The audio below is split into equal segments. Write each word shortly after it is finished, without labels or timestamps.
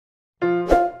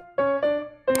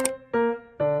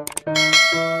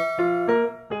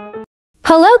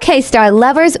K-star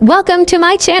lovers, welcome to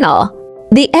my channel.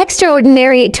 The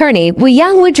extraordinary attorney Woo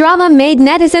Young-woo drama made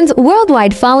netizens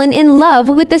worldwide fallen in love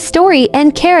with the story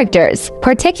and characters.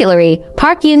 Particularly,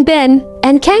 Park Eun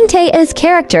and Kang Tae Oh's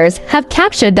characters have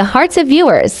captured the hearts of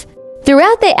viewers.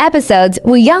 Throughout the episodes,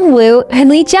 Woo Young-woo and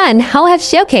Lee Jun-ho have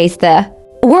showcased the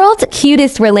world's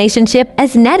cutest relationship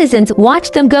as netizens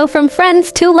watch them go from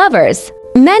friends to lovers.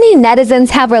 Many netizens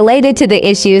have related to the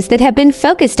issues that have been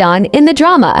focused on in the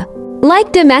drama,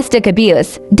 like domestic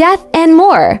abuse, death, and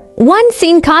more. One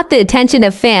scene caught the attention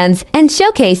of fans and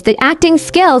showcased the acting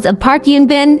skills of Park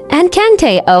Eun and Kang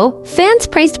Tae Oh. Fans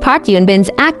praised Park Eun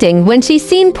acting when she's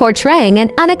seen portraying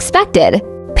an unexpected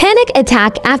panic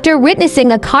attack after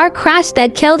witnessing a car crash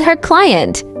that killed her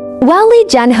client. While Lee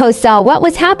Jun-ho saw what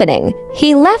was happening,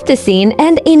 he left the scene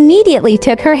and immediately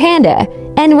took her hand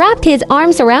and wrapped his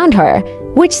arms around her,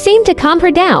 which seemed to calm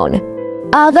her down.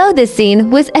 Although the scene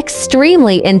was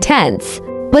extremely intense,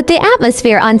 but the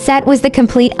atmosphere on set was the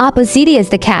complete opposite as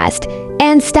the cast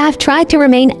and staff tried to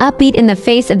remain upbeat in the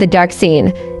face of the dark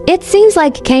scene. It seems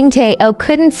like Kang Tae Oh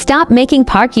couldn't stop making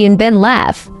Park Eun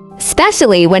laugh,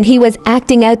 especially when he was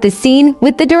acting out the scene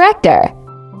with the director.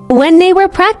 When they were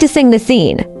practicing the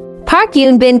scene, Park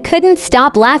Eun couldn't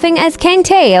stop laughing as Kang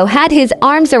Tae Oh had his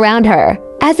arms around her.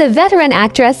 As a veteran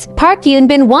actress, Park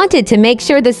Eun wanted to make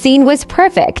sure the scene was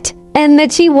perfect and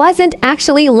that she wasn't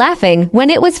actually laughing when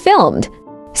it was filmed.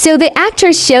 So the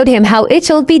actress showed him how it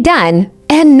should be done,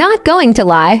 and not going to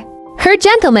lie, her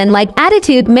gentleman-like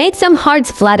attitude made some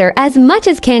hearts flutter as much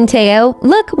as Kang Tae Oh.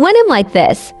 Look, when I'm like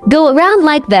this, go around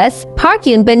like this, Park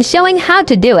Eun showing how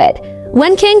to do it.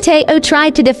 When Kang Tae Oh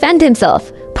tried to defend himself,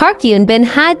 Park Eun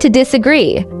had to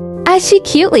disagree, as she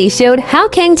cutely showed how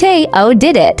Kang Tae Oh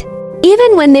did it.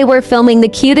 Even when they were filming the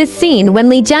cutest scene when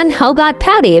Lee Jun-ho got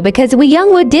pouty because Woo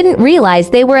Young-woo didn't realize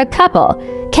they were a couple,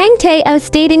 Kang Tae Oh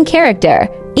stayed in character,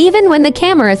 even when the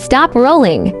camera stopped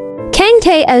rolling. Kang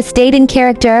Tae Oh stayed in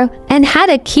character and had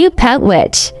a cute pout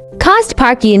which caused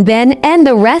Park Eun and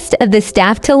the rest of the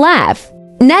staff to laugh.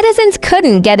 Netizens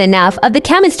couldn't get enough of the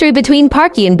chemistry between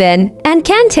Park Eun and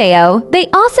Kang Tae Oh. They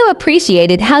also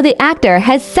appreciated how the actor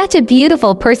has such a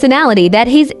beautiful personality that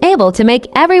he's able to make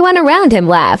everyone around him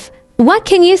laugh. What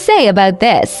can you say about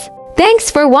this?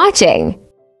 Thanks for watching.